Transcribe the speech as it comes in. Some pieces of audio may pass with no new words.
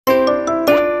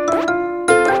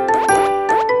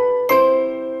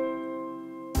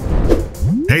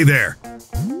Hey there.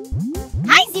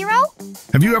 Hi, Zero.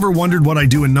 Have you ever wondered what I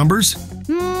do in numbers?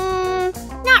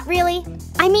 Not really.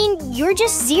 I mean, you're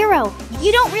just Zero.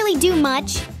 You don't really do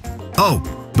much. Oh,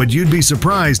 but you'd be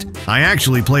surprised. I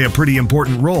actually play a pretty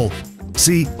important role.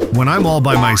 See, when I'm all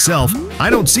by myself,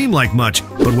 I don't seem like much,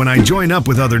 but when I join up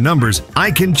with other numbers, I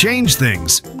can change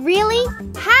things. Really?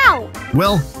 How?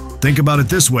 Well, think about it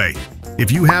this way.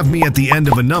 If you have me at the end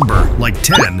of a number, like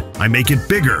 10, I make it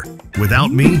bigger.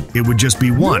 Without me, it would just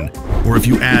be 1. Or if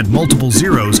you add multiple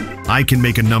zeros, I can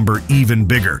make a number even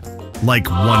bigger, like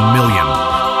 1 million.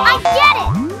 I get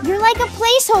it! You're like a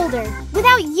placeholder.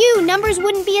 Without you, numbers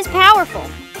wouldn't be as powerful.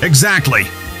 Exactly.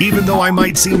 Even though I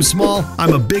might seem small,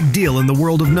 I'm a big deal in the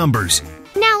world of numbers.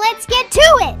 Now let's get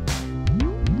to it!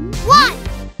 1.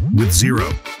 With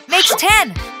 0. Makes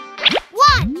 10.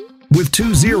 1. With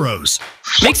 2 zeros.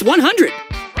 Makes 100.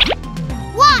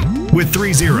 1. With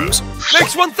 3 zeros.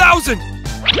 Makes 1,000.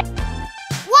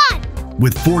 1.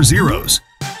 With 4 zeros.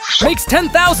 Makes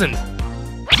 10,000.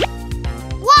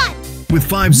 1. With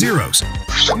 5 zeros.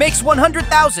 Makes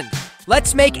 100,000.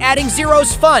 Let's make adding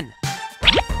zeros fun.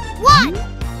 1.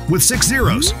 With 6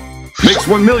 zeros. Makes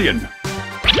 1 million.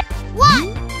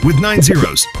 1. With 9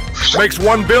 zeros. Makes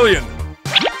 1 billion.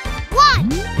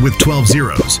 1. With 12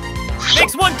 zeros.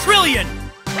 Makes 1 trillion.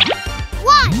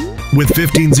 1. With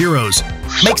 15 zeros.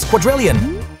 Makes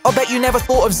quadrillion. I bet you never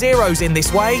thought of zeros in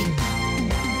this way.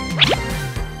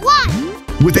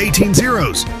 1. With 18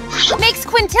 zeros. Makes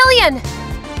quintillion.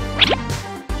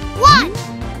 1.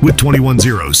 With 21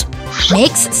 zeros.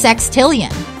 Makes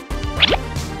sextillion.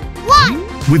 1.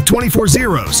 With 24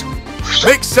 zeros.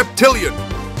 Makes septillion.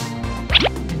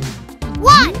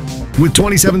 1. With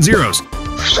 27 zeros.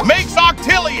 Makes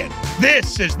octillion.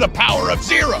 This is the power of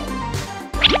 0.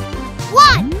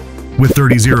 1. With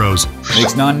 30 zeros.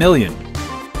 Makes 9 million.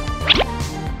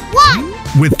 1.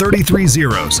 With 33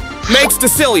 zeros. Makes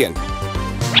decillion.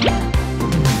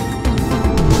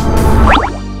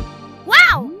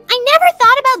 Wow! I never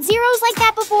thought about zeros like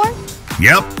that before.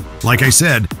 Yep, like I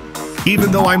said,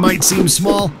 even though I might seem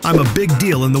small, I'm a big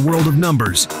deal in the world of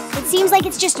numbers. It seems like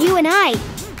it's just you and I.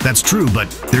 That's true, but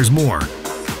there's more.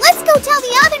 Let's go tell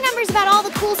the other numbers about all the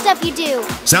cool stuff you do.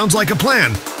 Sounds like a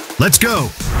plan. Let's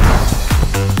go.